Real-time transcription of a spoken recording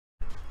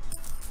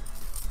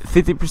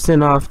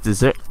50% off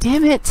dessert.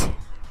 Damn it!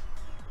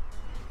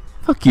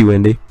 Fuck you,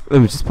 Wendy.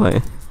 Let me just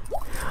play.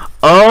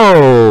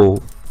 Oh!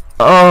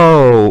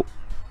 Oh!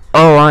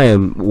 Oh, I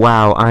am.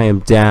 Wow, I am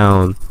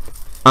down.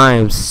 I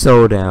am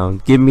so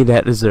down. Give me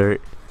that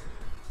dessert.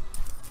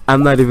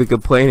 I'm not even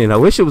complaining. I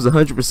wish it was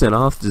 100%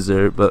 off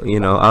dessert, but you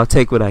know, I'll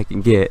take what I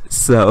can get.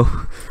 So,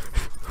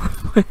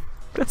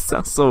 that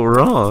sounds so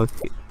wrong.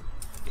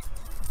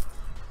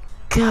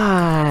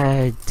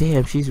 God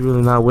damn, she's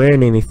really not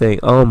wearing anything.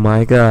 Oh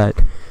my god.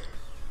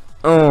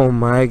 Oh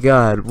my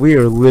god. We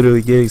are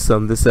literally getting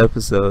some this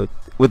episode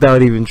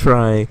without even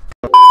trying.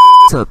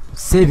 What's up?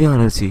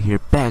 Saviano2 here,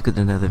 back with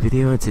another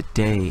video, and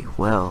today,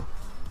 well,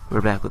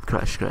 we're back with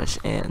Crush,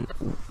 and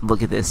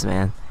look at this,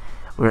 man.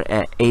 We're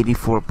at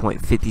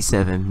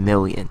 84.57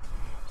 million,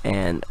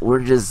 and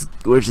we're just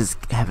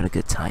having a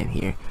good time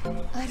here.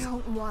 I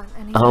don't want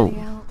anybody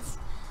else.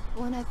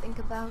 When I think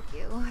about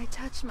you, I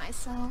touch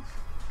myself.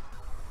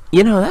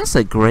 You know, that's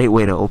a great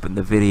way to open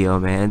the video,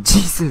 man.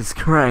 Jesus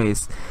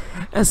Christ.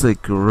 That's a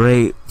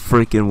great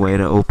freaking way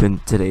to open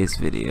today's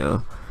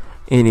video.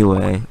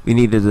 Anyway, we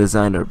need a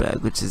designer bag,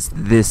 which is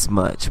this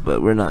much,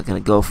 but we're not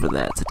going to go for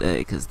that today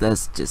because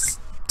that's just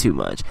too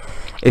much.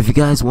 If you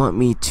guys want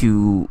me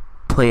to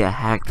play a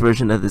hacked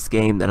version of this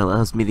game that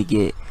allows me to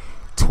get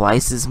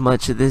twice as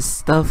much of this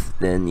stuff,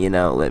 then, you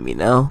know, let me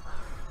know.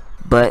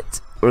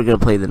 But we're going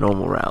to play the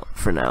normal route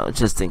for now,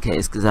 just in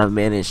case, because I've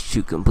managed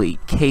to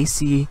complete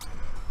Casey,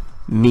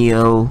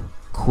 Mio,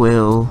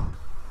 Quill,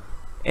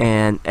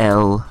 and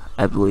Elle.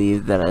 I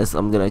believe that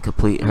I'm gonna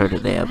complete her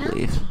today, I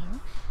believe.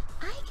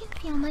 I can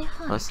feel my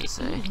heart. What's it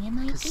say?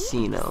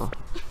 Casino.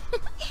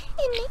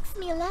 It makes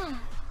me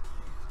laugh.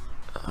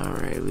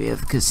 Alright, we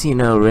have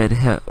Casino,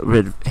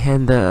 Red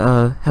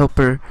Panda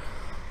Helper.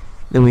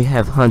 Then we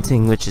have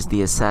Hunting, which is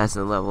the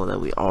assassin level that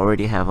we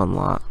already have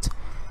unlocked.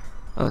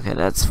 Okay,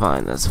 that's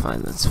fine, that's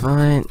fine, that's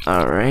fine.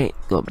 Alright,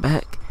 go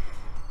back.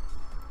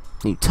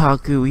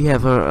 Nutaku, we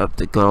have her up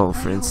to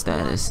girlfriend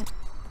status.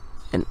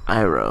 And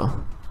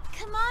Iroh.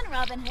 Come on,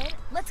 Robin Hood.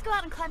 Let's go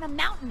out and climb a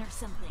mountain or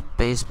something.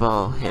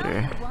 Baseball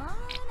hitter.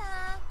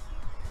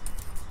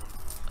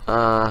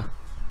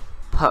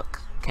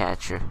 Puck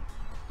catcher.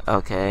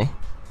 Okay.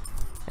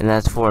 And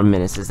that's 4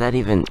 minutes. Is that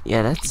even?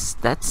 Yeah,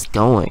 that's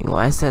going.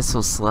 Why is that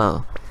so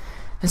slow?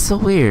 That's so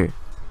weird.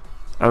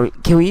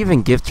 Can we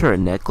even gift her a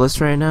necklace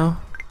right now?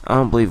 I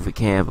don't believe we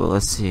can, but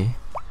let's see.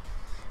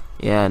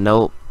 Yeah,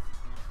 nope.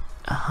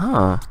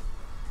 Huh.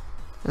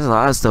 There's a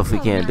lot of stuff we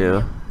can't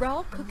do.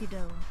 Raw cookie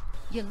dough.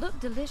 You look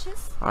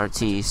delicious.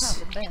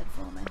 Artiste.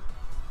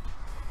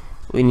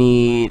 We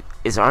need.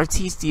 Is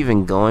Artiste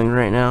even going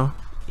right now?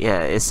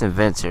 Yeah, it's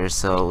Inventor,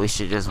 so we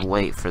should just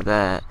wait for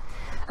that.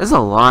 There's a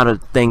lot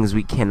of things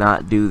we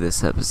cannot do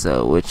this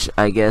episode, which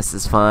I guess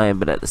is fine,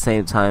 but at the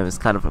same time, it's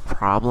kind of a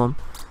problem.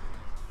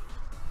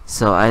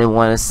 So I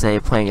want to say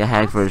playing a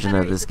hacked version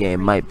of this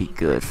game might be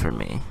good for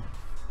me.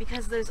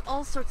 Because there's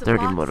all sorts of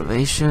 30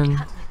 motivation.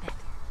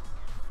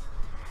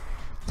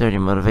 30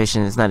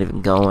 motivation is not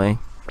even going.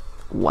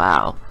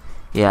 Wow.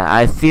 Yeah,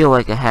 I feel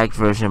like a hacked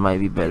version might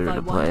be better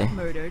to play.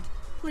 Murdered,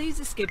 please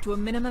escape to a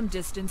minimum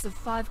distance of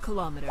 5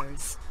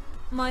 kilometers.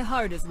 My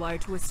heart is wired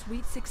to a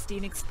Sweet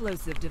 16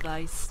 explosive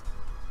device.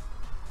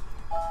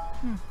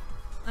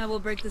 I will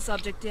break this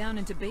object down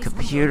into base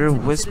Computer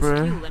components and use it as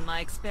whisperer. fuel in my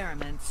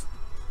experiments.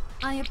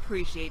 I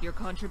appreciate your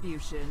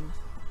contribution.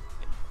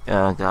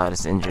 Oh god,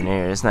 it's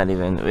engineer. It's not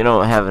even. We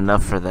don't have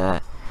enough for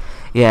that.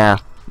 Yeah,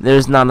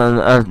 there's not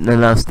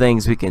enough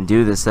things we can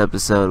do this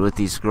episode with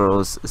these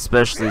scrolls,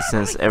 especially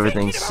since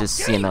everything's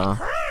just, you know,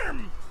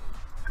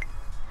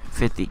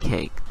 50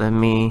 cake. Let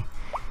me.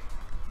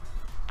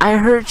 I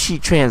heard she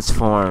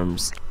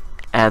transforms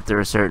after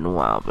a certain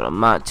while, but I'm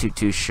not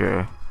too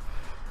sure.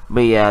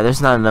 But yeah,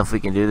 there's not enough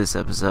we can do this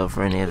episode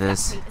for any of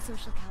this. A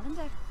social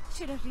calendar.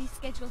 Should I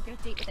reschedule your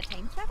date with a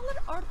time traveler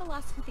or the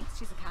last who thinks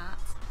she's a cat?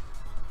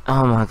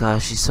 Oh my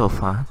gosh, she's so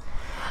fun.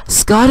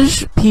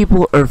 Scottish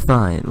people are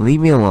fine.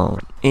 Leave me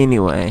alone.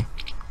 Anyway,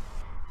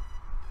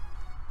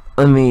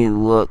 let me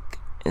look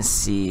and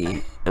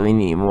see. We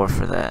need more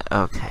for that.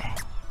 Okay.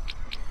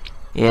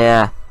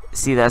 Yeah,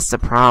 see, that's the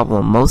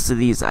problem. Most of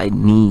these I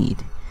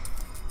need,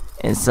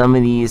 and some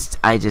of these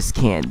I just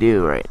can't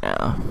do right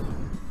now.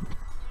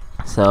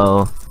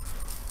 So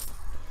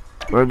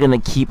we're gonna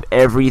keep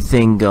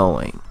everything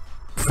going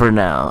for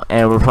now,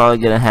 and we're probably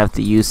gonna have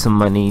to use some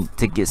money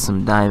to get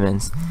some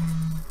diamonds,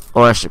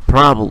 or I should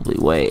probably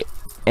wait.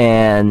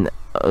 And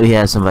we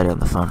have somebody on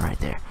the phone right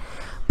there,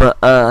 but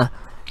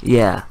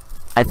yeah,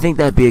 I think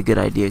that'd be a good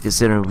idea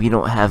considering we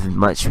don't have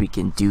much we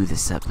can do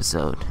this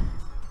episode.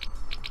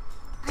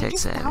 Tech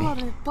savvy. I just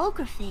downloaded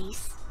Poker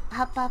Face.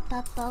 Up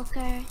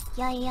poker.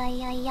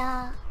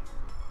 Yeah.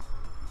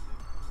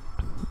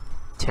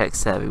 Tech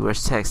savvy.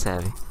 Where's tech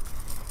savvy?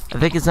 I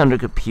think it's under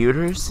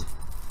computers.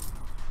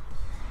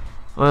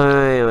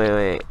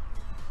 Wait.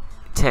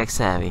 Tech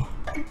savvy.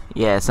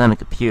 Yeah, it's under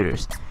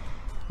computers.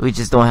 We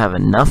just don't have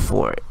enough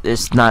for it.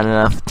 There's not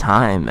enough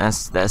time.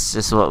 That's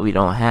just what we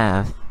don't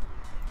have.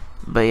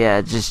 But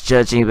yeah, just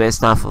judging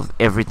based off of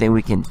everything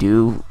we can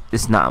do,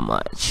 it's not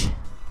much.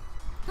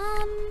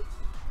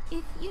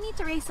 If you need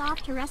to race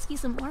off to rescue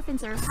some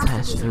orphans or Fast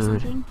hostages or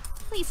food. something,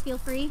 please feel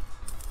free.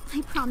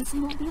 I promise I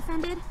won't be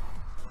offended.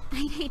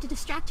 I'd hate to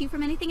distract you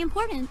from anything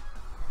important.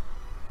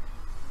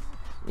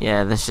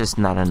 Yeah, that's just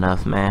not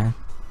enough, man.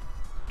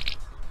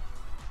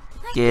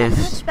 I feel Give.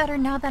 much better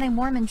now that I'm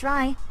warm and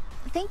dry.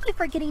 Thank you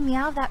for getting me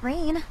out of that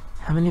rain.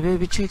 How many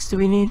baby chicks do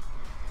we need?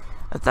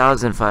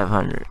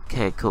 1,500.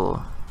 Okay,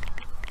 cool.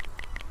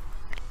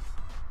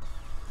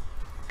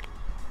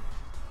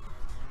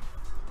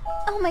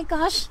 Oh my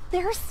gosh,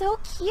 they're so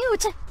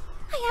cute.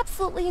 I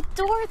absolutely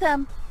adore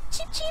them.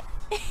 Cheep cheep.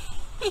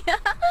 Yeah.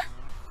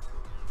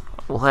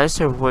 Why is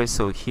her voice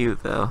so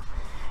cute though?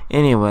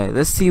 Anyway,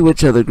 let's see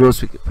which other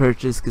girls we could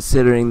purchase,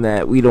 considering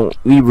that we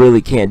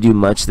really can't do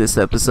much this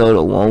episode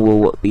along with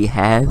what we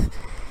have.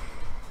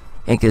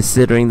 And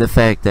considering the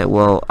fact that,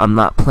 well, I'm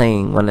not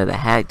playing one of the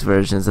hacked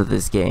versions of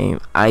this game,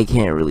 I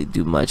can't really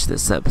do much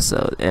this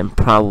episode, and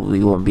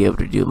probably won't be able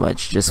to do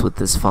much just with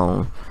this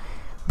phone.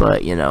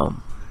 But, you know,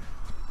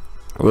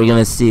 we're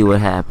gonna see what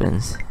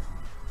happens.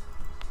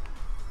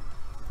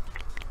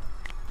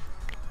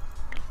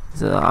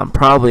 So I'm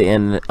probably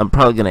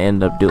gonna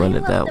end up doing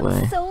it that I love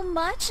way. them so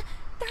much.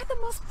 They're the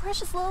most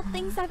precious little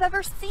things I've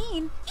ever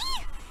seen.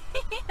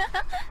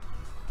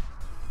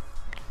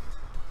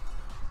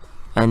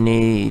 I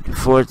need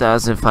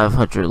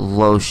 4,500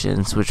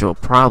 lotions, which will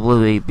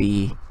probably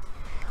be...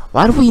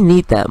 Why do we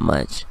need that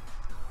much?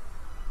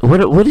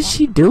 What is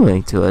she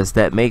doing to us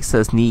that makes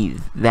us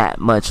need that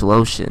much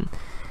lotion?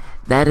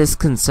 That is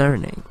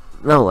concerning.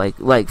 No,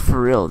 like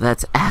for real,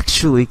 that's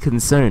actually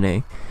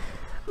concerning.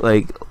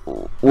 Like,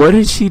 what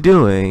is she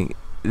doing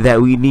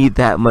that we need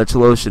that much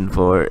lotion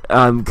for?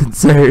 I'm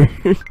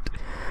concerned.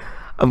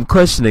 I'm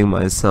questioning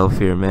myself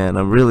here, man.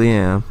 I really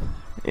am.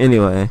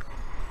 Anyway,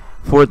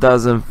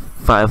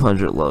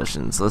 4,500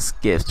 lotions. Let's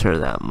gift her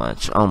that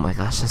much. Oh my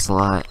gosh, that's a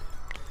lot.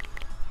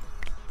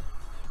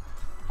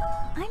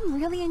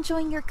 I'm really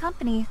enjoying your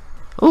company.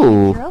 Ooh, If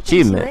you're open to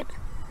achievement. it,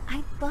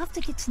 I'd love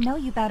to get to know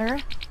you better.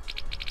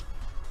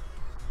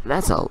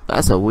 That's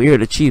a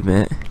weird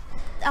achievement.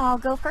 I'll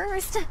go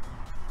first.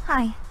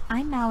 Hi,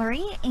 I'm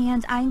Mallory,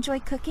 and I enjoy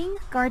cooking,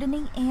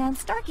 gardening, and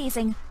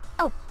stargazing.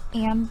 Oh,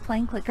 and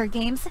playing clicker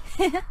games.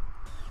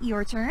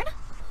 Your turn.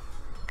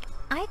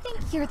 I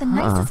think you're the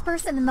nicest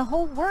person in the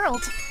whole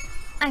world.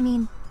 I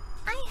mean,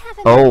 I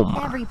haven't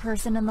met every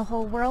person in the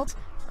whole world,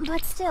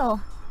 but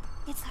still,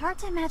 it's hard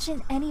to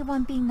imagine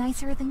anyone being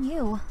nicer than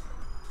you.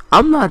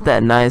 I'm not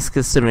that nice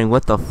considering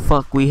what the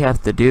fuck we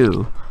have to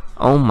do.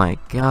 Oh my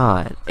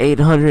god,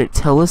 800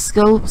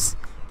 telescopes?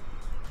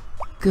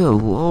 Good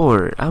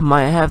lord, I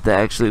might have to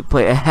actually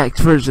play a hacked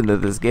version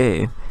of this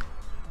game.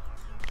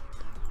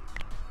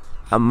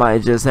 I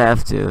might just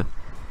have to.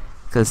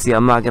 Cause see,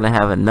 I'm not gonna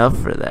have enough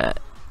for that.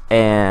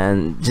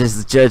 And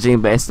just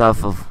judging based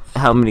off of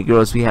how many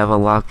girls we have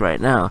unlocked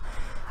right now,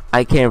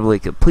 I can't really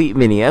complete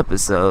many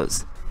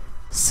episodes.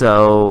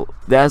 So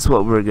that's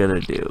what we're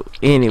gonna do.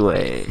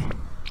 Anyway.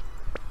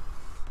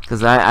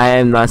 Cause I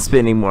am not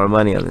spending more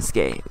money on this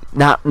game.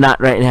 Not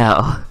right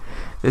now.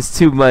 There's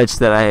too much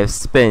that I have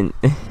spent.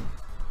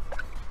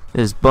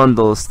 There's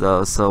bundles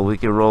though, so we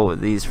can roll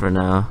with these for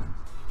now.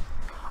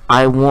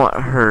 I want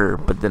her,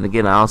 but then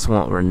again I also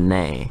want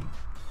Renee.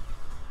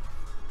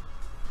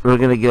 We're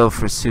gonna go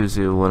for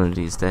Suzu one of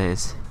these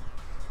days.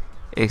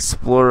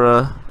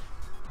 Explorer,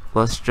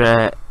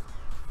 Lustrat.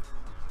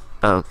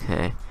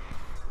 Okay.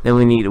 Then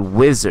we need a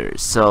wizard,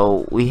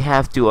 so we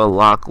have to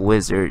unlock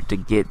wizard to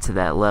get to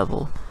that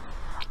level.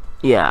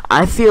 Yeah,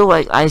 I feel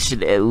like I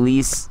should at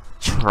least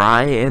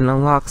try and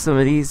unlock some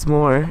of these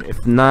more.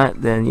 If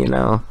not, then you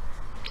know,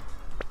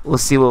 we'll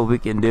see what we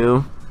can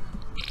do.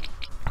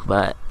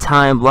 But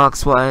time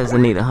blocks wise, I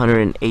need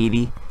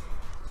 180.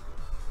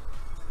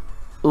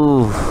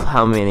 Ooh,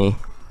 how many?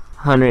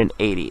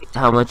 180.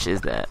 How much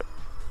is that?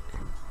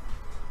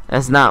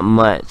 That's not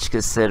much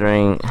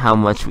considering how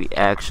much we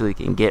actually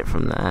can get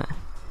from that.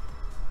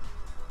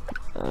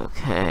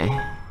 Okay.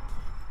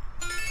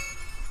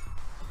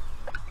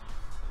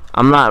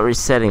 I'm not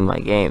resetting my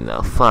game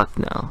though. Fuck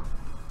no.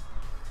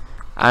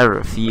 I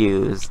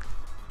refuse.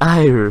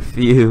 I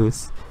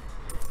refuse.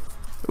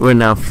 We're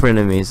now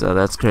frenemies, so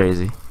that's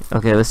crazy.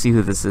 Okay, let's see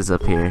who this is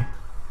up here.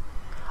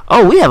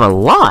 Oh, we have a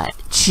lot.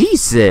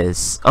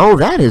 Jesus. Oh,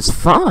 that is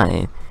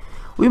fine.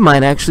 We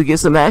might actually get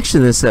some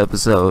action this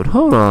episode.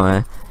 Hold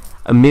on.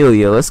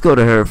 Amelia, let's go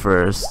to her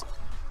first.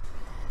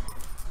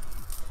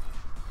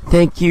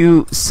 Thank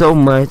you so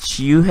much.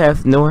 You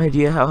have no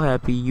idea how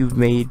happy you've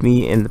made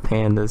me and the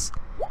pandas.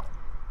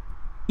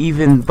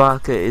 Even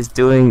Baka is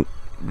doing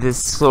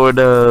this sort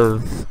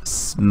of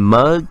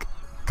smug,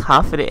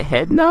 confident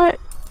head nod.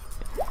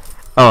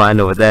 Oh, I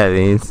know what that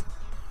means.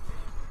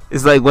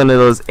 It's like one of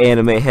those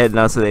anime head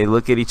nods where they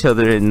look at each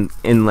other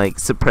in like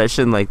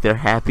suppression, like they're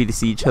happy to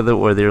see each other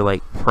or they're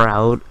like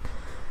proud.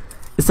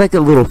 It's like a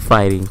little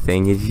fighting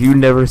thing. If you've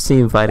never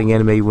seen fighting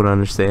anime, you wouldn't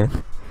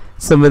understand.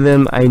 Some of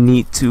them I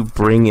need to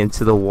bring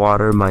into the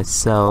water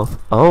myself.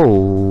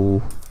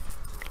 Oh.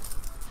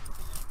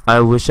 I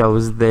wish I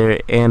was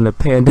there and a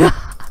panda.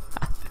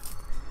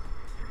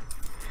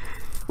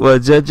 Well,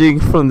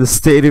 judging from the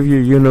state of your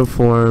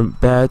uniform,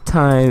 bad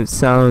time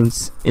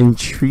sounds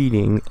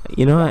intriguing.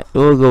 You know what?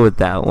 We'll go with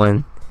that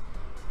one.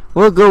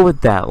 We'll go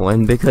with that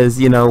one because,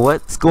 you know,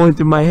 what's going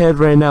through my head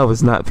right now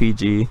is not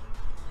PG.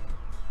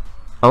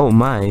 Oh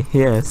my,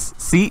 yes.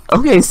 See?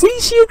 Okay, see?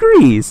 She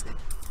agrees.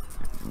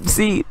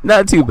 See?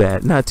 Not too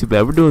bad. Not too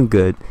bad. We're doing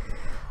good.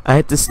 I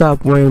had to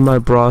stop wearing my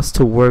bras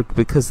to work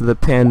because the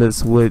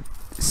pandas would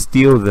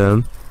steal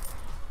them.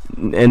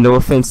 And no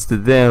offense to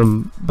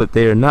them, but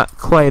they are not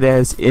quite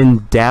as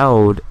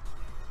endowed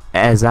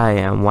as I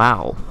am.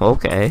 Wow,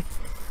 okay.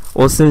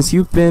 Well, since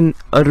you've been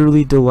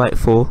utterly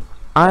delightful,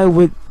 I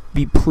would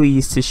be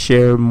pleased to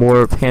share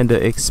more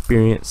panda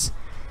experience.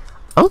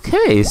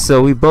 Okay,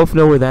 so we both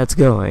know where that's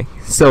going,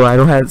 so I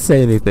don't have to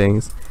say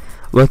anything.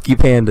 Lucky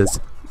pandas.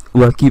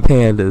 Lucky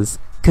pandas.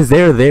 Because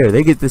they're there,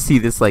 they get to see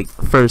this like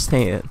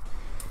firsthand.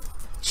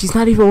 She's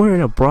not even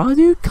wearing a bra,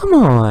 dude? Come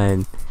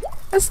on.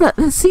 That's not,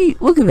 see,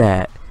 look at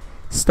that.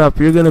 Stop,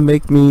 you're gonna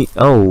make me,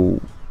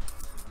 oh.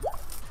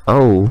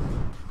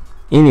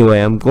 Anyway,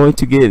 I'm going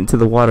to get into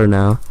the water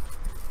now.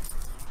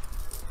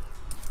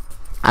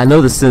 I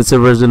know the censor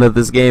version of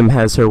this game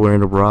has her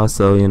wearing a bra,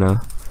 so, you know.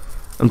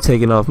 I'm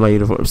taking off my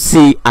uniform.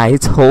 See, I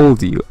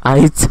told you.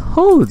 I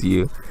told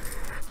you.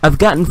 I've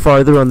gotten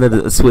farther on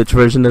the Switch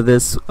version of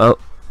this. Oh,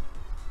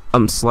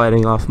 I'm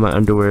sliding off my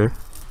underwear.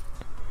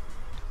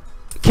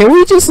 Can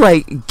we just,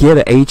 like, get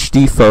an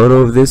HD photo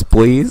of this,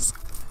 please?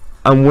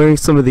 I'm wearing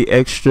some of the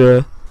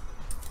extra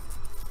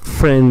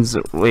friends.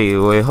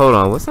 Wait, hold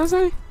on. What's that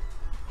say?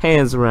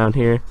 Hands around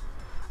here.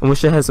 I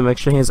wish I had some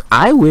extra hands.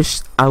 I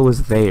wish I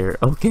was there.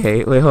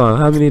 Okay, wait, hold on.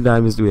 How many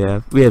diamonds do we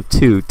have? We have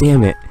 2.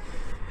 Damn it.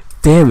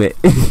 Damn it.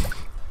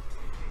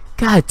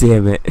 God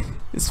damn it.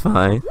 It's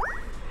fine.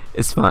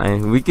 It's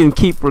fine. We can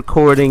keep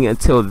recording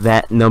until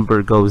that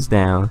number goes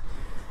down.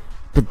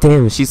 But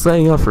damn it, she's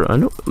letting off her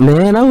underwear.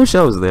 Man, I wish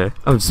I was there.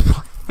 I'm just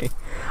playing.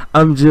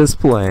 I'm just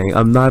playing.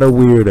 I'm not a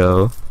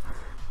weirdo.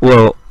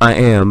 Well, I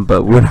am,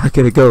 but we're not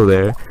gonna go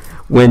there.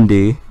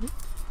 Wendy.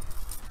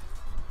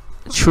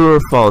 True or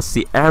false?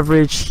 The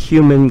average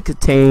human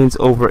contains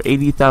over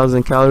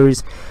 80,000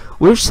 calories,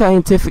 which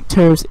scientific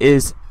terms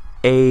is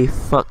a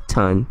fuck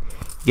ton.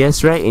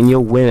 Guess right and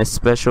you'll win a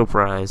special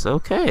prize.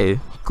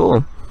 Okay,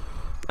 cool.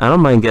 I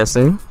don't mind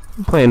guessing.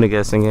 I'm playing a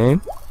guessing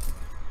game.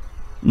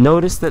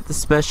 Notice that the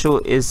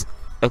special is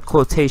a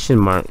quotation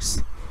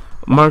marks.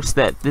 Marks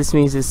that this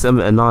means it's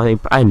some annoying.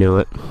 I knew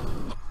it.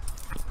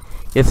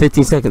 Yeah,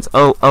 15 seconds.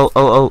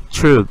 Oh,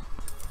 true.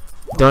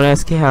 Don't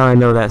ask me how I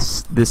know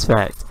that's this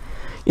fact.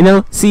 You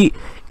know, see,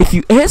 if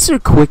you answer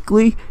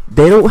quickly,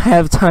 they don't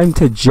have time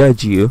to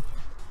judge you.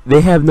 They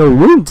have no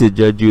room to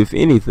judge you, if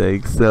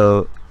anything.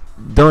 So,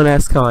 don't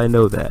ask how I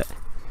know that.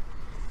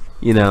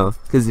 You know,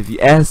 because if you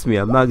ask me,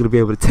 I'm not going to be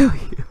able to tell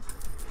you.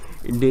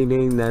 Ding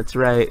ding, that's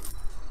right.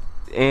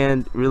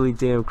 And really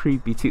damn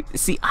creepy too.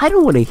 See, I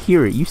don't want to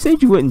hear it. You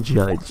said you wouldn't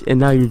judge, and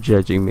now you're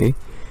judging me.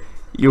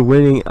 You're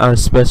winning our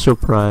special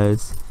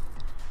prize.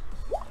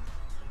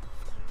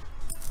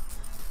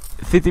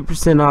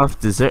 50% off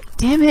dessert.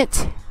 Damn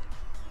it.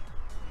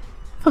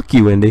 Fuck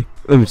you, Wendy.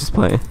 Let me just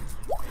play.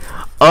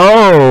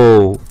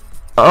 Oh,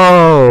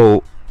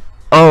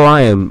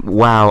 I am,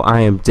 wow,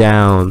 I am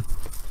down.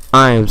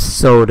 I am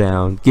so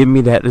down. Give me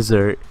that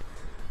dessert.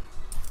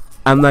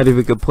 I'm not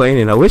even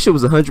complaining. I wish it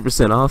was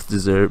 100% off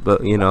dessert,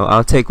 but you know,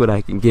 I'll take what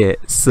I can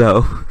get.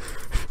 So,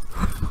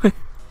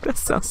 that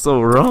sounds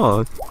so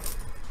wrong.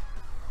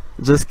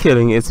 Just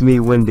kidding, it's me,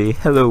 Wendy.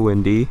 Hello,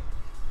 Wendy.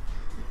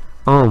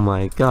 Oh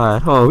my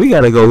god. Oh, we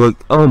gotta go look.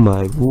 Oh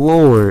my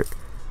lord.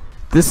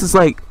 This is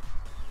like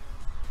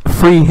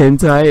free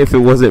hentai if it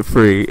wasn't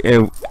free.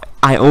 And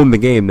I own the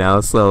game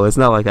now, so it's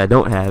not like I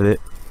don't have it.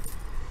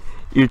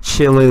 You're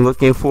chilling,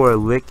 looking for a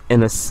lick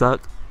and a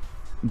suck.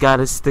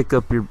 Gotta stick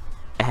up your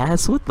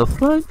ass? What the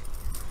fuck?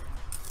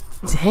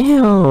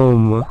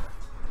 Damn.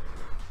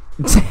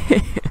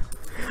 Damn.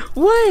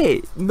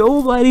 What?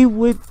 Nobody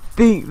would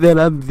think that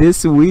I'm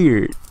this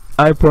weird.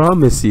 I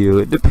promise you.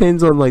 It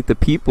depends on like the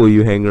people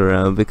you hang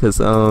around,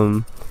 because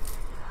I'm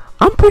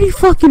pretty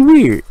fucking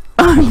weird.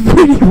 I'm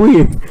pretty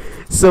weird.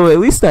 So at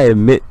least I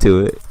admit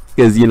to it,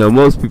 because you know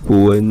most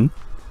people wouldn't.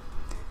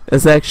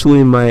 That's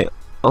actually my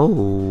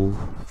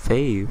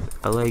fave.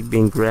 I like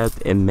being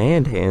grabbed and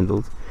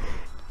manhandled.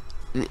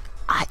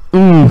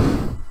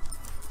 Y'all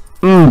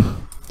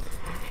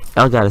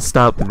gotta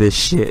stop this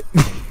shit.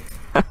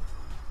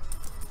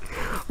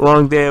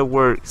 Long day at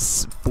work,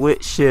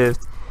 split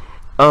shift.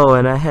 Oh,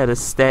 and I had a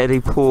steady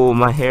pull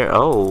my hair.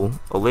 Oh,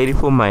 a lady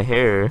pulled my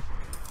hair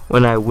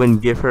when I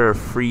wouldn't give her a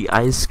free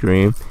ice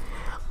cream.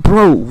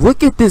 Bro,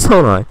 look at this.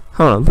 Hold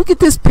on. Look at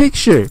this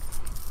picture.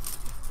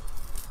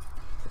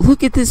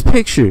 Look at this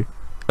picture.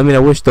 I mean, I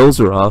wish those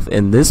were off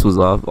and this was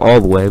off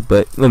all the way,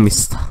 but let me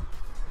stop.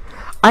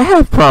 I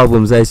have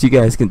problems, as you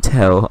guys can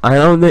tell. I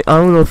don't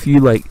know if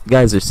you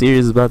guys are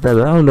serious about that,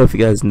 but I don't know if you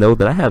guys know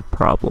that I have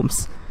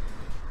problems.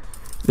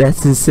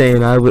 That's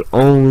insane. I would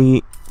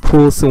only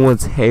pull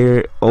someone's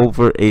hair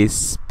over a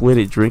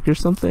split drink or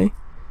something.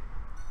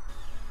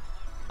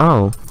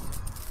 Oh,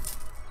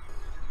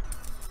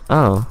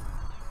 Oh.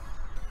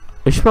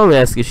 I should probably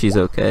ask if she's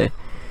okay.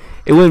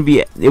 It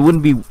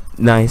wouldn't be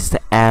nice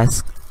to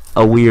ask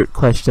a weird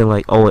question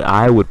like, oh,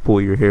 I would pull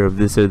your hair if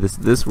this or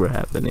this were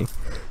happening.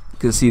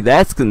 Because see,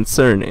 that's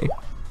concerning.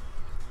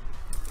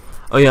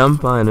 Oh yeah, I'm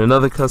fine.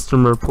 Another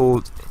customer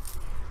pulled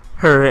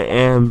her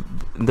and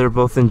they're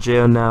both in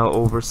jail now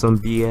over some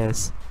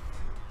BS.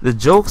 The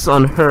joke's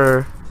on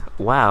her.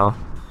 Wow.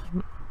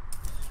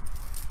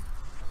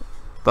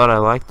 Thought I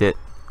liked it.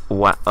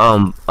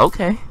 Wow.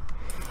 Okay.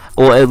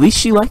 Well, at least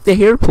she liked the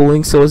hair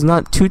pulling, so it's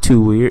not too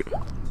weird.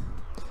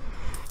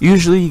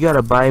 Usually you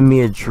gotta buy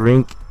me a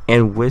drink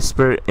and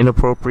whisper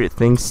inappropriate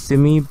things to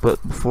me,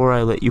 but before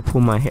I let you pull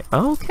my hair.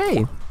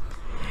 Okay.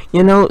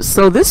 You know,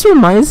 so this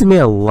reminds me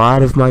a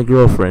lot of my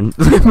girlfriend.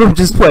 I'm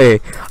just playing.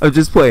 But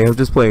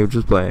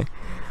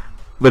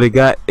it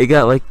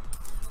got like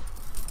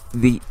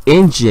the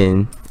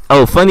engine.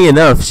 Oh, funny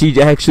enough,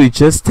 she actually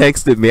just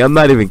texted me. I'm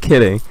not even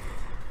kidding.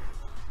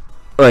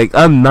 Like,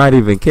 I'm not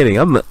even kidding.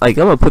 I'm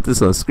gonna put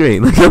this on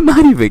screen. Like, I'm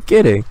not even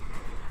kidding.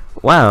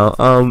 Wow.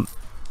 Oh,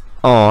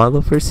 I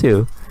love her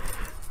too.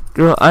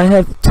 Girl, I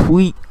have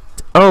tweaked.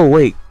 Oh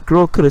wait,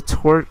 girl could have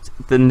twerked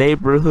the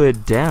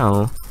neighborhood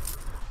down.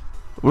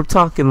 We're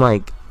talking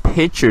like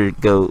picture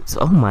goats.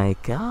 Oh my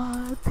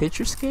god,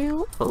 picture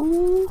scale.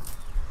 Oh,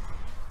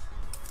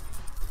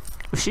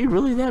 was she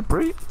really that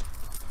brick?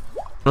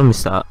 Let me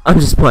stop. I'm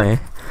just playing.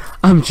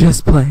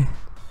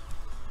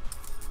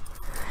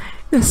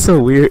 That's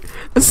so weird.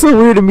 That's so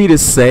weird to me to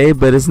say,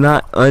 but it's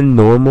not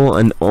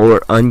unnormal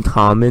or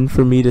uncommon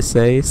for me to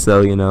say,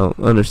 so, you know,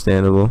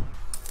 understandable.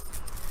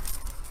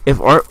 If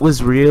art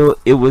was real,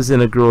 it was in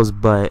a girl's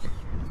butt.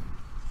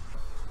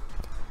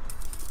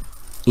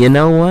 You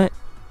know what?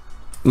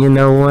 Can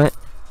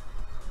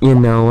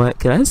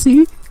I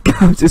see?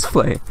 I'm just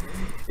playing.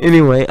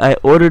 Anyway, I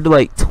ordered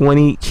like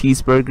 20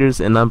 cheeseburgers,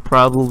 and I'm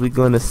probably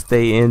going to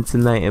stay in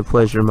tonight and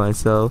pleasure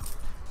myself.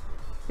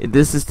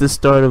 This is the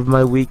start of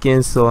my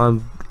weekend,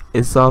 so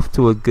it's off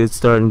to a good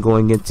start and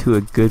going into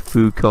a good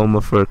food coma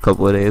for a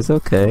couple of days.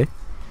 Okay.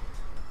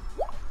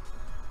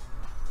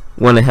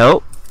 Wanna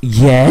help?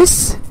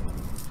 Yes.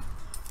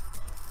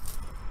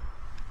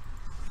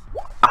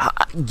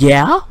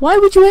 Yeah? Why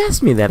would you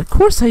ask me that? Of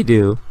course I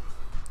do.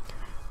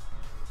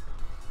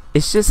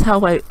 It's just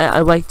how I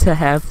like to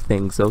have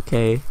things,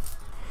 okay?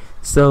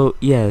 So,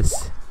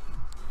 yes.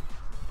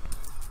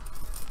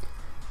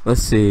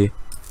 Let's see.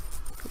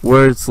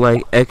 Words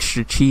like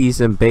extra cheese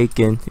and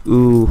bacon.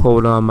 Ooh,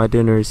 hold on, my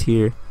dinner is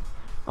here.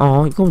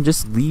 Oh, you gonna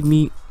just leave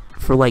me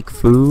for like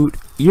food?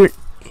 You're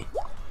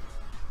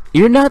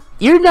not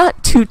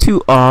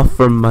too off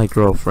from my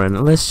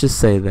girlfriend. Let's just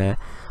say that.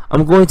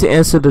 I'm going to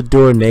answer the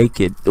door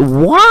naked.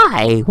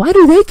 Why? Why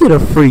do they get a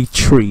free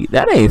treat?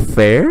 That ain't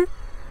fair.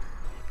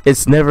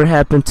 It's never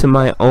happened to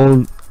my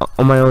own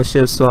on my own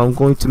shift, so I'm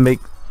going to make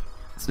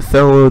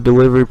fellow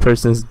delivery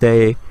person's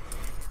day.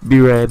 Be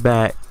right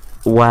back.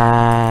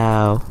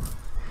 Wow,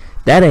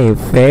 that ain't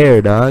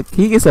fair, dog.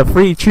 He gets a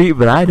free treat,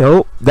 but I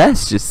don't.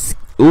 That's just,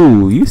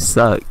 ooh, you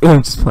suck.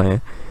 I'm just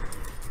playing.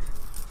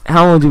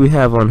 How long do we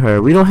have on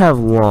her? We don't have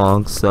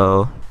long,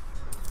 so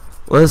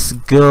let's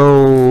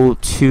go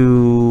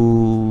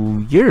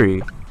to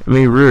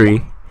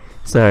Ruri.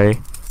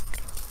 Sorry.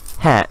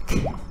 Hack.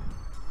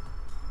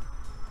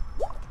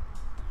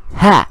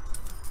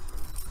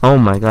 Oh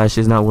my gosh,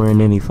 she's not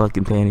wearing any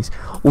fucking panties.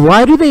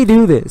 Why do they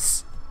do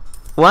this?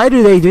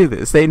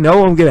 They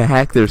know I'm gonna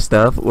hack their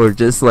stuff or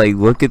just like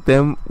look at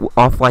them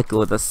off like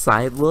with a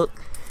side look.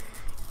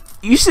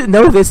 You should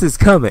know this is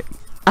coming.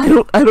 I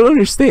don't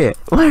understand.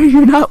 Why are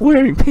you not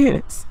wearing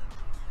pants?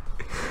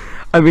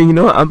 I mean, you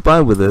know what? I'm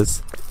fine with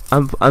this.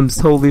 I'm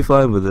totally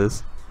fine with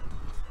this.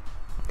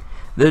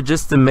 They're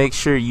just to make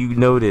sure you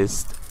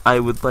noticed. I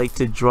would like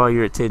to draw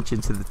your attention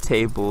to the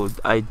table.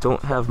 I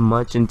don't have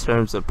much in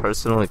terms of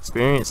personal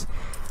experience,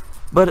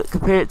 but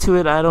compared to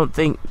it, I don't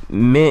think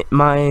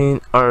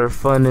mine are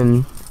fun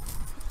and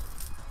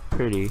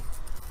pretty.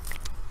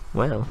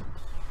 Well,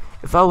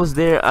 if I was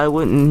there, I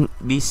wouldn't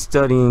be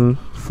studying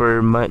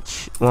for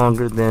much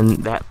longer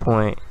than that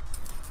point.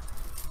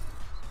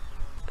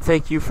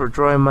 Thank you for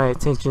drawing my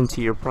attention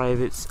to your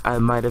privates. I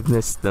might have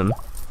missed them.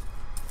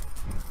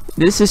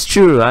 This is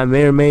true. I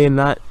may or may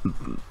not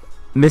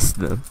miss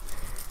them,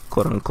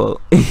 quote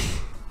unquote.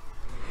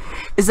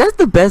 Is that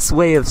the best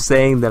way of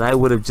saying that I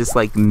would have just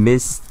like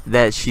missed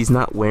that she's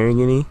not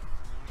wearing any?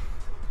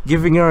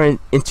 Given our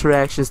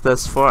interactions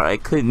thus far, I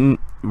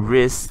couldn't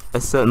risk a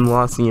sudden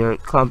loss in your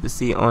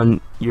competency on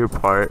your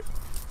part.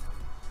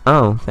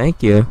 Oh,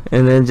 thank you.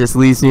 And then just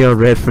leaves me on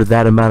red for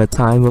that amount of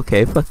time.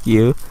 Okay, fuck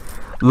you.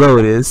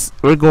 Lotus,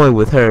 we're going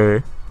with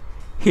her.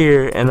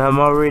 Here, and I'm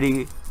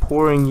already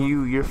pouring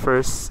you your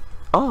first.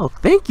 Oh,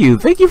 thank you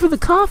for the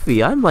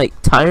coffee. I'm like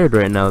tired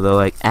right now though,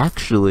 like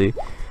actually,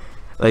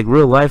 like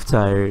real life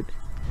tired.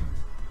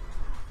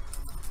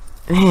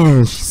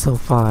 Man, she's so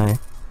fine.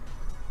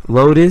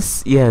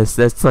 Lotus, yes,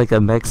 that's like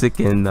a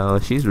Mexican though.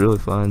 She's really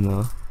fine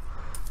though.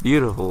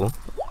 Beautiful.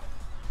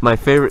 My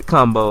favorite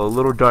combo, a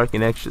little dark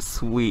and extra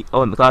sweet.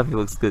 Oh, and the coffee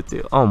looks good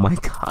too. Oh my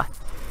god.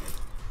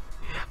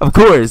 Of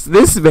course,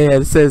 this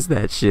man says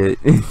that shit.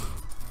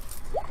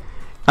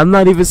 I'm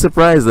not even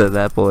surprised at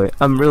that point.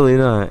 I'm really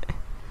not.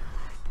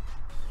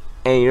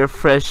 And your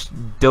fresh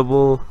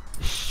double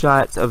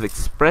shot of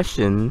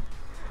expression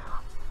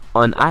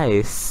on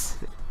ice.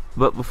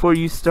 But before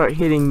you start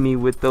hitting me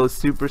with those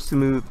super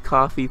smooth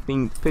coffee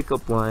themed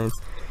pickup lines,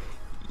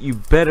 you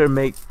better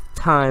make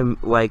time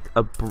like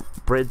a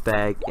bread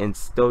bag and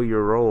stow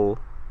your roll.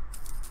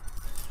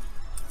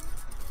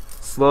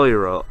 Slow your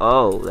roll.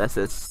 Oh, that's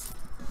a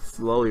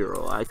slow your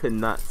roll. I could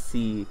not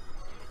see.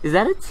 Is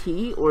that a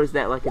T or is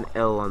that like an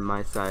L on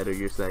my side or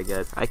your side,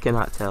 guys? I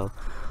cannot tell.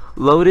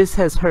 Lotus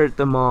has hurt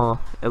them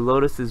all, and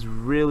Lotus is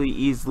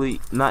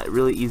not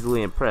really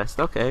easily impressed.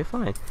 Okay,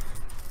 fine.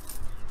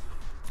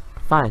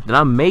 Fine, then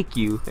I'll make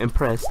you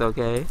impressed,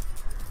 okay?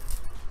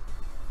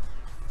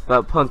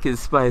 About pumpkin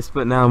spice,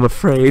 but now I'm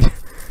afraid.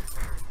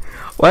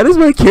 Why does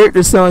my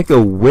character sound like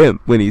a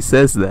wimp when he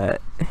says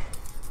that?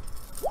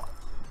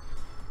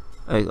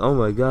 Like, oh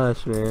my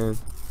gosh, man.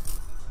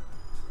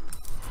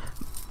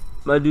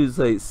 My dude's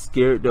like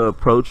scared to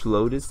approach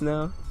Lotus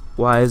now.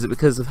 Why? Is it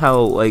because of how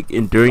like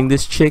enduring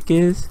this chick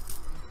is?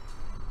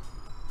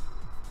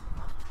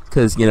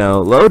 Because, you know,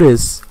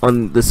 Lotus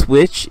on the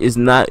Switch is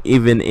not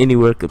even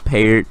anywhere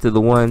compared to the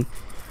one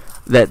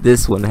that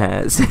this one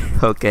has.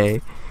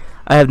 Okay,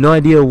 I have no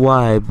idea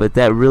why, but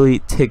that really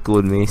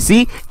tickled me.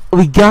 See,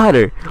 we got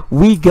her.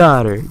 We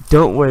got her.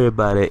 Don't worry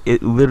about it. I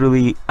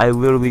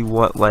literally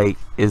want, like,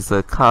 is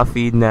a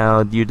coffee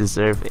now. You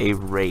deserve a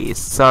raise.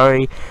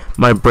 Sorry,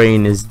 my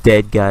brain is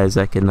dead, guys.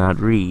 I cannot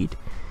read.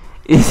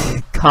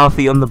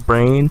 Coffee on the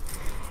Brain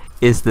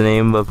is the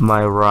name of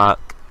my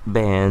rock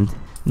band.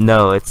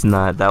 No, it's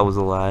not. That was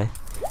a lie.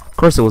 Of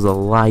course it was a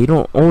lie. You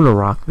don't own a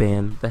rock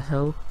band. The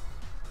hell?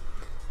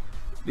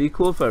 Be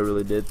cool if I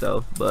really did,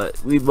 though.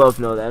 But we both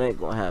know that ain't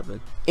gonna happen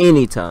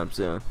anytime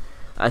soon.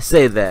 I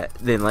say that,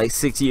 then like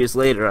 6 years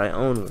later I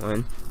own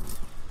one.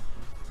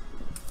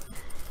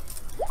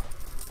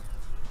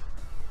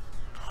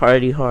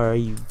 Hardy har,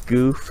 you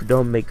goof.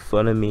 Don't make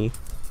fun of me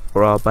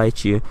or I'll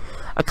bite you.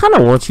 I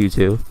kinda want you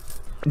to.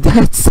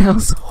 That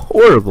sounds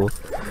horrible.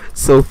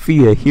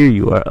 Sophia, here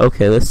you are.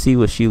 Okay, let's see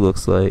what she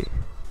looks like.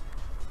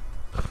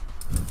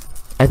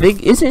 I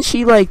think, isn't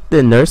she like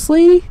the nurse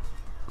lady?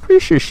 Pretty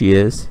sure she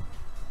is.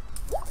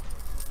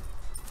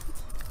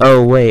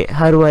 Oh wait,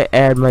 how do I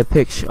add my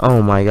picture?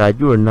 Oh my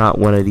god, you are not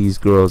one of these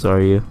girls,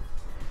 are you?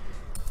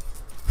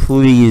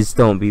 Please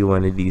don't be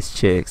one of these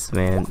chicks,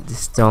 man.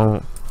 Just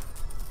don't.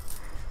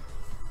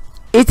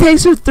 It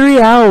takes her 3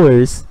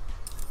 hours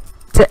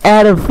to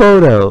add a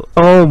photo.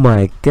 Oh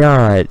my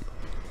god.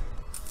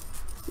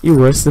 You're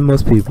worse than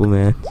most people,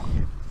 man.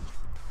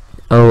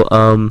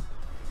 Oh,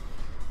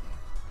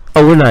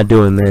 we're not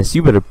doing this.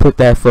 You better put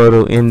that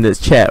photo in the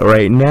chat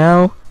right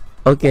now.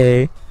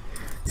 Okay.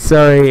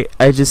 Sorry,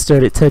 I just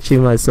started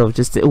touching myself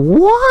just to—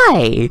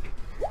 Why?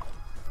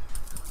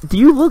 Do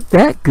you look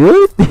that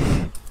good?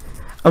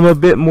 I'm a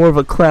bit more of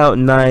a cloud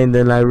 9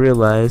 than I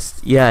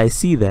realized. Yeah, I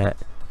see that.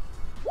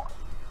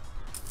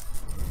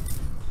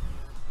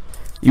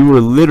 You were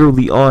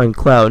literally on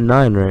cloud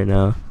 9 right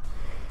now.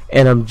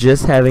 And I'm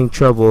just having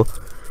trouble.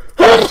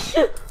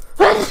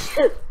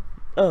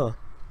 Oh.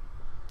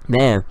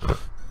 Man.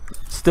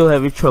 Still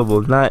having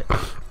trouble not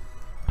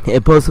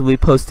impulsively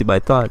posting my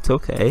thoughts.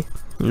 Okay.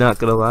 Not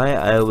gonna lie,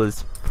 I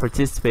was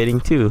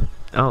participating too.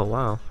 Oh,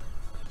 wow.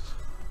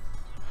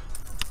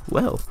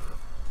 Well.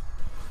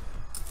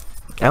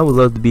 I would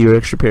love to be your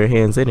extra pair of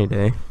hands any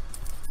day.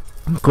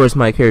 Of course,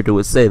 my character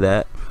would say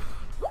that.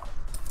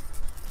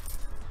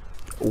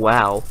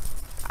 Wow.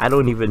 I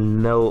don't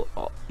even know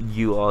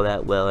you all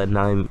that well, and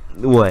I'm—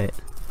 what?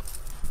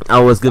 I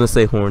was gonna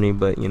say horny,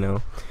 but you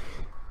know.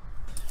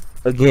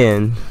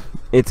 Again,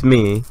 it's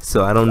me,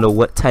 so I don't know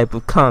what type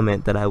of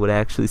comment that I would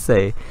actually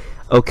say.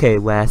 Okay,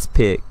 last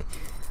pick.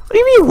 What do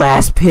you mean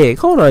last pick?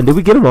 Hold on, did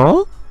we get them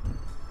all?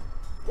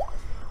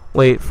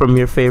 Wait, from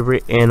your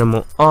favorite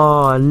animal.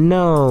 Oh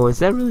no, is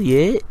that really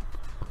it?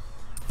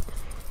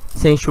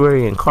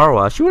 Sanctuary and car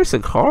wash. You works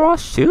at car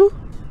wash too?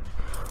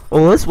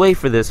 Well, let's wait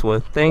for this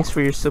one. Thanks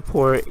for your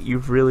support.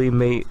 You've really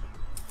made—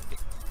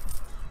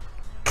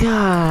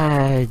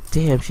 God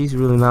damn, she's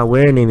really not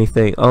wearing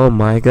anything. Oh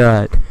my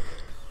god.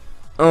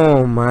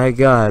 Oh my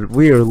god.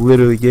 We are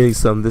literally getting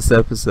some this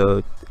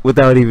episode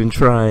without even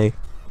trying.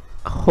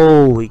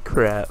 Holy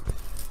crap.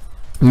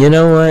 You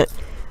know what?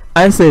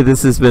 I say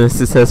this has been a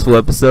successful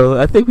episode.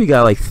 I think we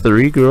got like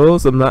 3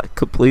 girls. I'm not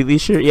completely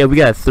sure. Yeah, we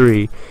got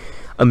 3.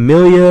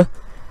 Amelia.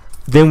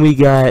 Then we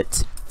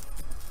got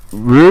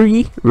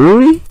Rui?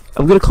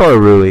 I'm gonna call her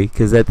Rui,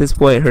 because at this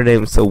point her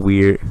name is so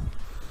weird.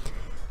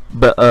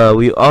 But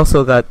we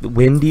also got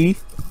Wendy.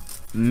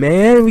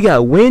 Man, we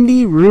got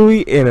Wendy,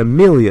 Rui, and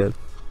Amelia.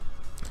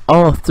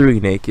 All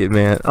 3 naked,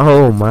 man.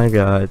 Oh my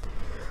god.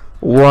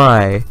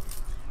 Why?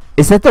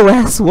 Is that the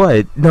last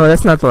one? No,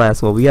 that's not the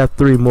last one. We got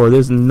 3 more.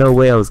 There's no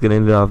way I was gonna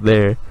end it off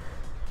there.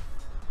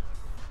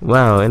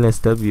 Wow,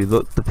 NSW.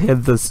 Look, the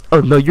Pandas.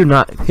 Oh no, you're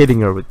not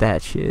hitting her with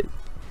that shit.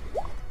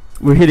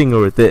 We're hitting her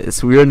with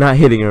this. We are not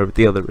hitting her with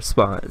the other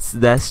response.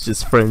 That's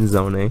just friend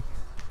zoning.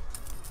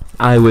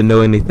 I would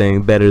know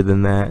anything better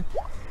than that.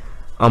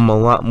 I'm a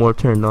lot more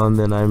turned on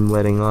than I'm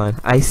letting on.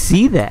 I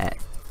see that.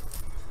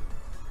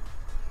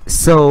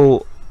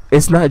 So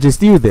it's not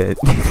just you then.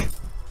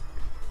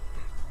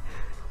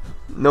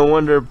 No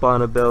wonder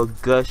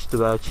Bonnabelle gushed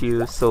about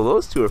you. So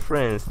those two are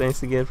friends.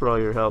 Thanks again for all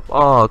your help.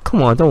 Oh,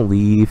 come on, don't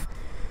leave.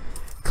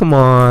 Come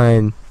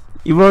on.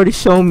 You've already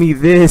shown me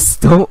this.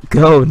 Don't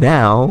go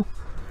now.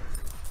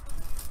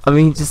 I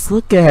mean, just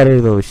look at her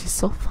though. She's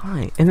so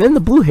fine. And then the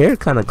blue hair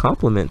kind of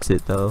complements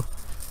it though.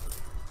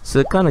 So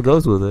it kind of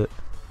goes with it.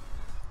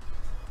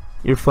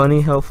 You're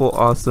funny, helpful,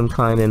 awesome,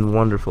 kind, and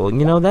wonderful.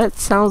 You know, that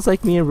sounds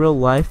like me in real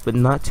life, but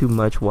not too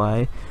much.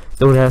 Why?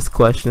 Don't ask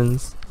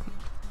questions.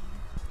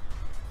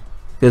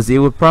 Because it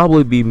would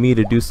probably be me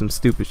to do some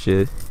stupid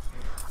shit.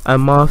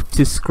 I'm off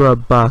to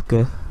scrub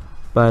Baka.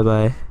 Bye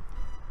bye.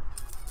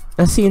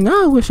 Now see,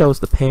 now I wish I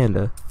was the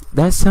panda.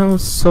 That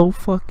sounds so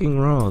fucking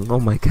wrong. Oh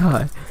my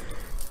god.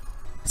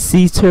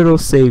 Sea turtle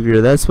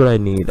savior, that's what I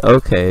need.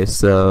 Okay,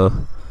 so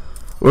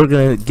we're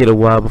gonna get a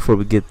while before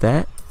we get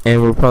that.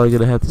 And we're probably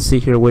gonna have to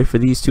sit here and wait for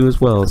these two as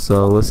well.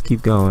 So let's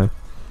keep going.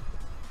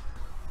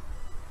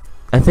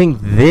 I think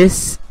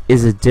this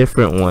is a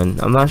different one.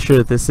 I'm not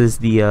sure if this is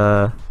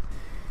the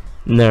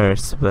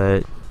nurse,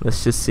 but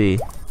let's just see.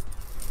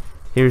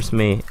 Here's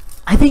me.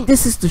 I think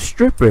this is the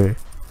stripper.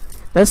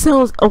 That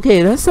sounds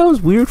okay. That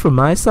sounds weird from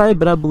my side,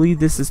 but I believe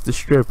this is the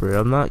stripper.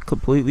 I'm not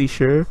completely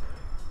sure,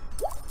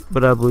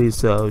 but I believe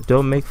so.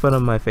 Don't make fun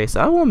of my face.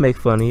 I won't make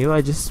fun of you.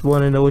 I just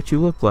want to know what you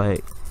look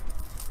like,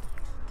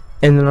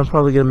 and then I'm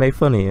probably gonna make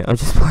fun of you. I'm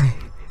just playing.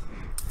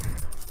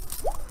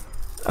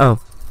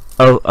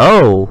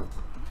 Oh.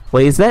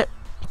 Wait, is that?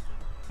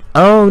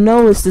 Oh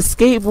no, it's the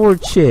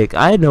skateboard chick.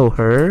 I know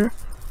her.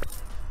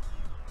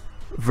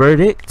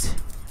 Verdict.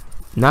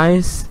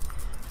 Nice.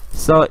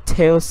 Saw it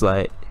tail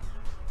slide.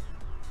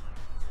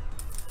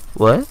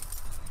 What?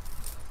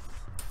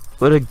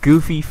 What a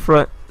goofy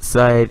front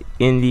side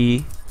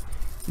indie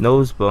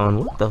nose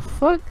bone. What the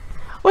fuck?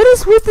 What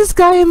is with this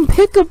guy in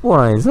pickup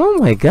lines? Oh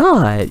my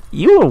god.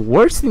 You are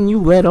worse than you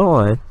let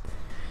on.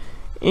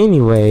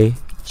 Anyway,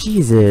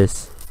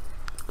 Jesus.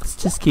 Let's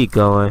just keep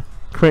going.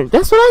 Cringe.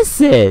 That's what I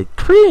said.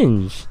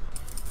 Cringe.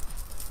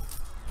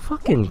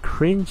 Fucking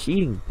cringe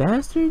eating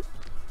bastard.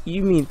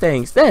 You mean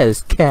thanks? That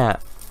is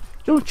cap.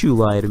 Don't you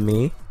lie to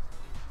me.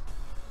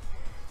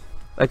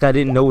 Like I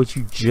didn't know what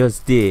you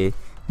just did.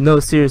 No,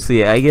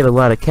 seriously, I get a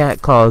lot of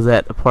cat calls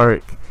at the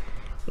park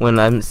when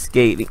I'm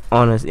skating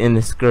in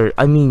a skirt.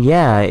 I mean,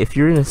 yeah, if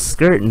you're in a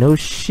skirt, no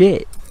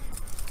shit.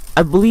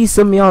 I believe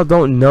some of y'all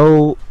don't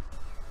know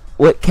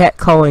what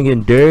catcalling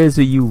endures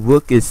when you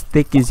look as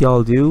thick as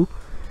y'all do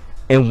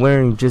and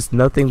wearing just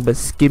nothing but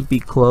skimpy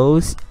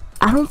clothes.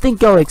 I don't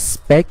think y'all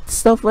expect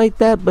stuff like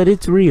that, but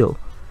it's real.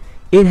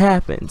 It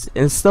happens,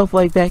 and stuff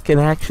like that can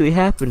actually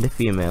happen to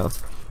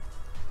females.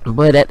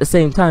 But at the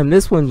same time,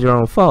 this one's your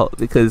own fault,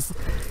 because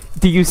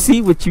do you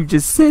see what you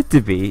just said to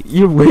me?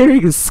 You're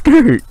wearing a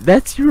skirt.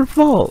 That's your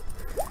fault.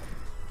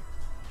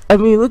 I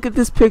mean, look at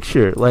this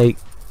picture. Like,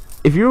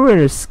 if you're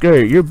wearing a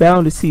skirt, you're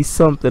bound to see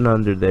something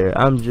under there.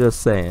 I'm just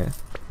saying.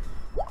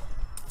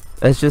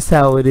 That's just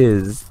how it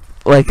is.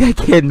 Like, I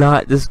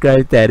cannot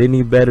describe that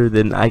any better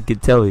than I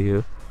could tell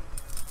you.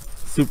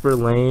 Super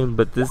lame,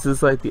 but this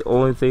is like the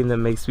only thing that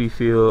makes me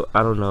feel,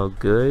 I don't know,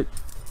 good.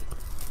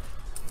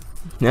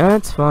 Nah,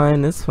 it's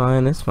fine, it's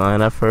fine, it's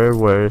fine. I've heard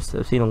worse.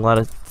 I've seen a lot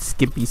of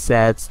skimpy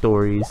sad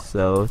stories,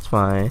 so it's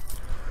fine.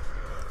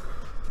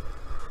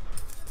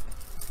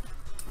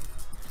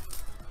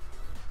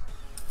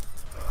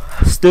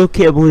 Still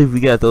can't believe we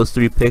got those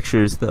 3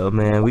 pictures though,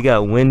 man. We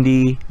got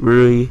Wendy,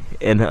 Rui,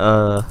 and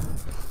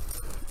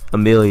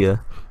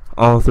Amelia.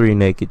 All 3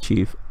 naked,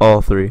 Chief.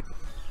 All 3.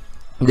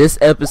 This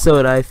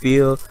episode, I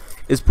feel,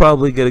 is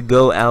probably gonna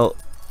go out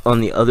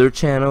on the other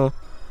channel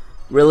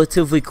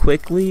relatively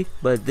quickly,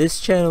 but this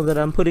channel that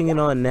I'm putting it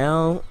on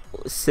now,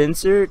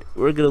 censored,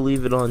 we're gonna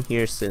leave it on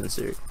here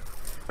censored,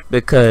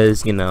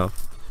 because, you know,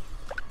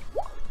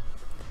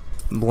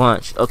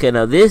 Blanche. Okay,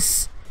 now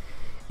this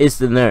is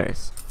the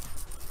nurse.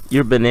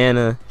 Your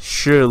banana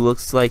sure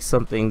looks like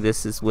something.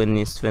 This is when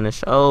it's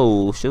finished.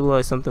 Oh, should look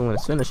like something when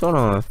it's finished. Hold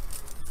on.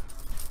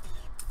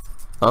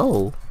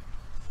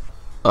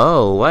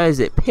 Oh, why is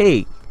it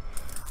pink?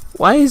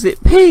 Why is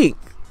it pink?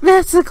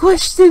 That's a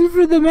question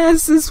for the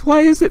masses.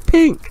 Why is it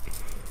pink?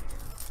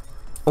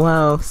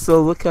 Wow,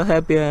 so look how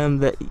happy I am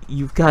that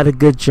you've got a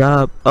good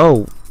job.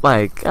 Oh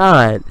my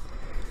god.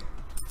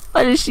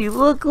 Why does she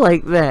look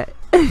like that?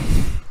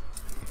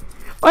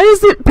 Why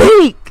is it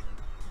pink?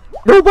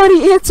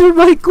 Nobody answered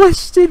my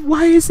question.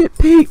 Why is it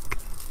pink?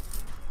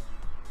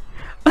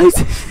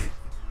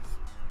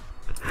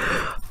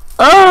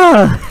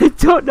 I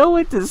don't know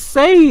what to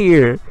say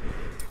here.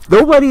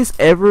 Nobody's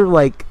ever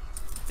like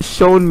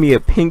shown me a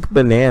pink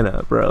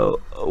banana, bro.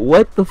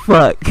 What the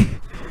fuck?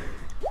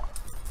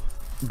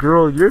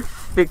 Girl, you're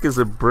thick as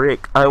a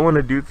brick. I want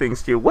to do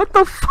things to you. What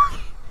the fuck?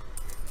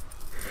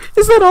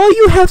 Is that all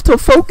you have to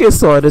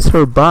focus on is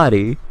her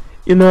body?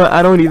 You know,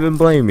 I don't even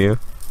blame you.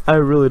 I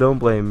really don't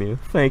blame you.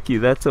 Thank you.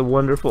 That's a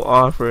wonderful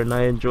offer, and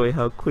I enjoy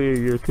how clear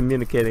you're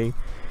communicating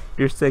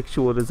your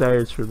sexual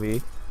desires for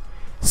me.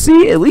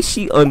 See, at least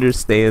she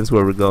understands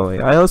where we're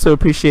going. I also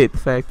appreciate the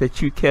fact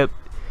that you kept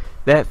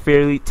that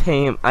fairly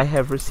tame. I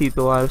have received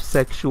a lot of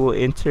sexual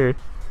iteration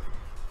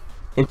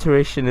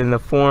in the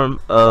form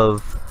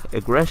of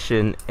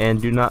aggression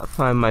and do not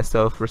find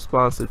myself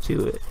responsive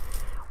to it.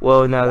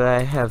 Well, now that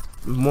I have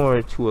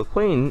more to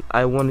acquaint,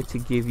 I wanted to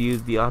give you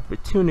the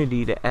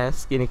opportunity to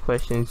ask any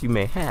questions you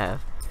may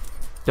have.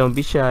 Don't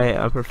be shy,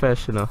 I'm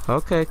professional.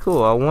 Okay,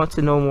 cool. I want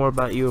to know more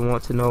about you and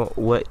want to know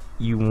what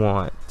you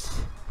want.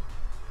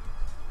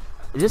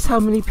 Just how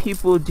many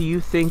people do you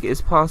think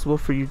is possible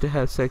for you to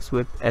have sex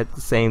with at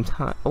the same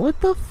time? What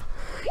the f—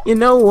 you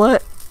know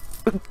what?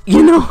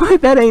 You know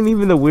what? That ain't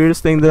even the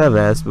weirdest thing that I've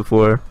asked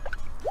before.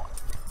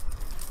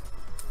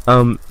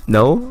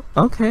 No?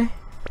 Okay.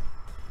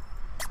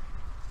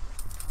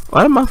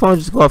 Why did my phone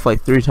just go off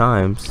like 3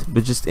 times?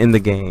 But just in the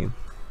game.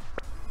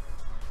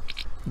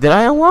 Did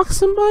I unlock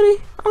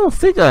somebody? I don't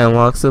think I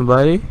unlocked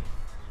somebody.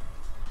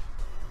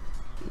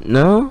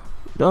 No?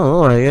 Don't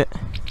look like it.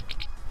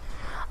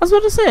 I was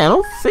about to say, I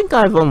don't think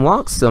I've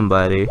unlocked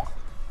somebody.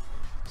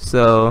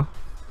 So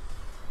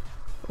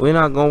we're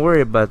not gonna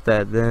worry about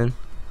that then.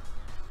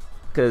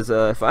 Cause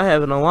if I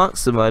haven't unlocked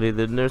somebody,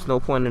 then there's no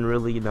point in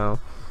really, you know,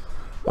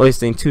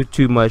 wasting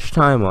too much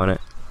time on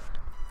it.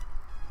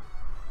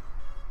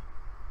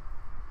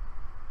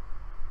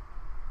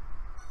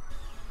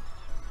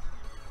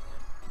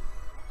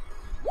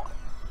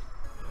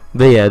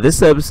 But yeah, this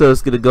episode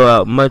is gonna go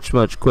out much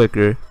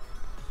quicker,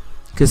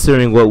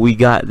 considering what we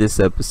got this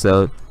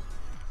episode.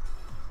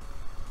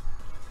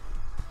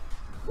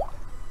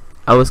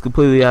 I was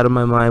completely out of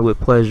my mind with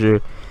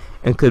pleasure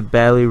and could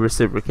badly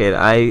reciprocate.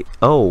 I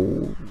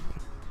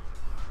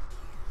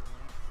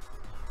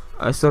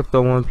sucked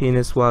on one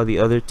penis while the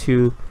other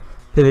 2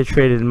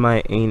 penetrated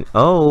my anus.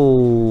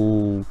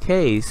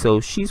 Okay,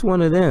 so she's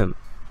one of them.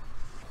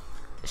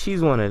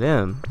 She's one of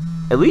them.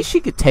 At least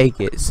she could take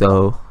it,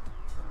 so,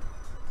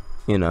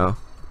 you know.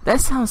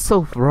 That sounds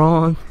so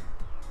wrong.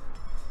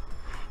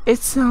 It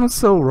sounds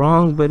so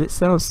wrong, but it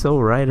sounds so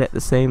right at the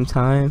same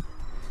time.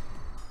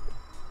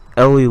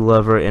 Ellie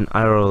lover and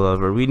Iro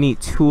lover. We need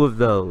 2 of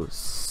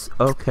those.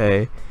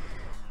 Okay.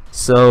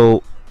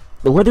 So,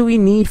 what do we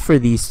need for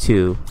these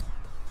 2?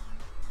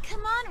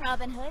 Come on,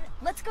 Robin Hood.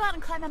 Let's go out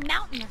and climb a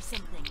mountain or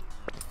something.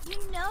 You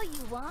know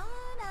you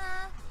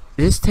wanna.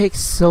 This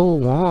takes so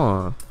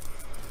long.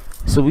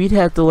 So we'd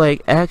have to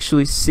like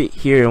actually sit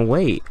here and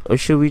wait. Or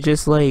should we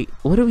just like,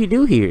 what do we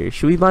do here?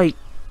 Should we like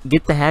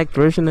get the hacked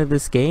version of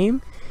this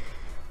game?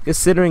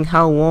 Considering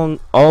how long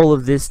all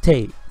of this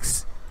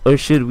takes. Or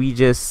should we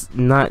just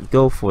not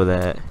go for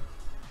that?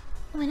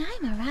 When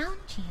I'm around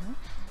you,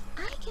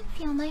 I can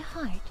feel my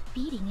heart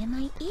beating in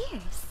my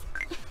ears.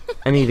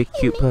 I need a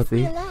cute It makes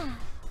puppy. me laugh.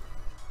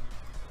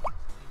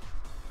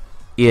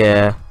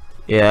 Yeah,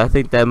 I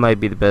think that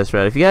might be the best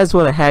route. If you guys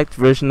want a hacked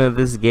version of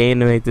this game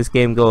to make this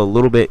game go a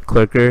little bit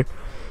quicker,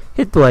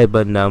 hit the like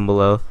button down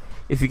below.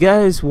 If you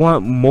guys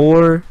want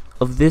more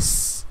of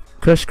this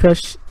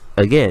crush,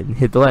 again,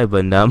 hit the like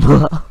button down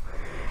below.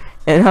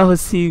 And I will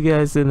see you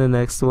guys in the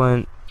next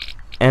one.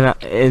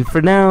 And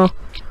for now,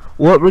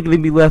 what we're gonna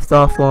be left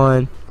off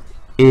on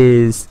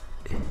is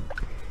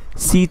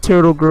Sea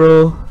Turtle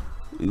Girl.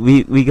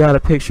 We got a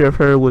picture of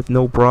her with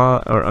no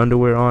bra or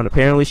underwear on.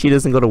 Apparently she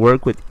doesn't go to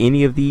work with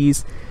any of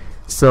these,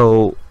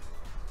 so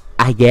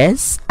I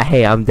guess,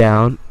 hey, I'm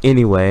down.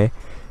 Anyway,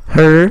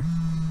 her,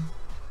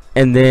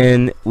 and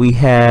then we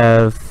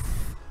have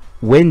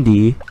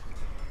Wendy,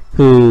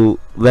 who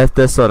left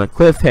us on a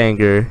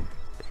cliffhanger,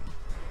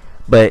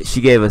 but she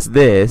gave us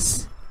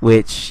this,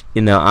 which,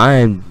 you know,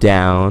 I'm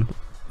down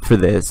for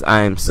this.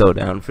 I am so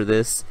down for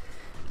this.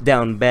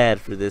 Down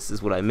bad for this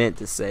is what I meant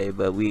to say,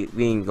 but we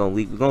ain't gonna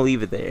leave. We're gonna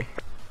leave it there.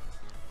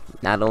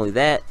 Not only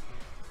that,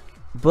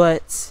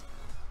 but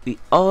we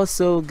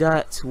also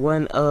got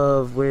one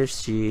of,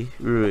 where's she?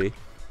 Rui.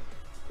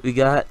 We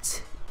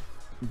got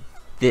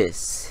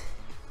this.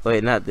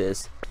 Wait, not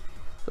this.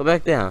 Go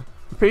back down.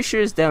 I'm pretty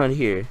sure it's down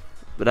here,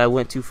 but I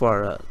went too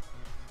far up.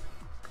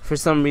 For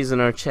some reason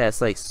our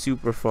chat's like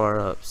super far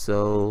up,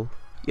 so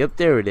yep,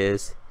 there it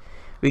is.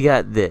 We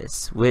got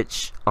this,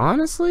 which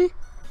honestly,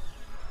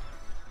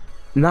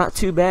 not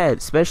too bad,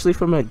 especially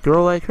from a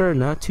girl like her.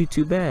 Not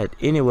too bad.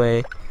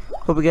 Anyway,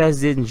 hope you guys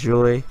did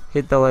enjoy.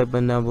 Hit the like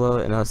button down below,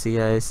 and I'll see you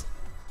guys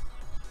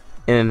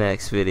in the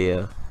next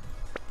video.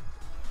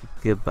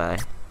 Goodbye.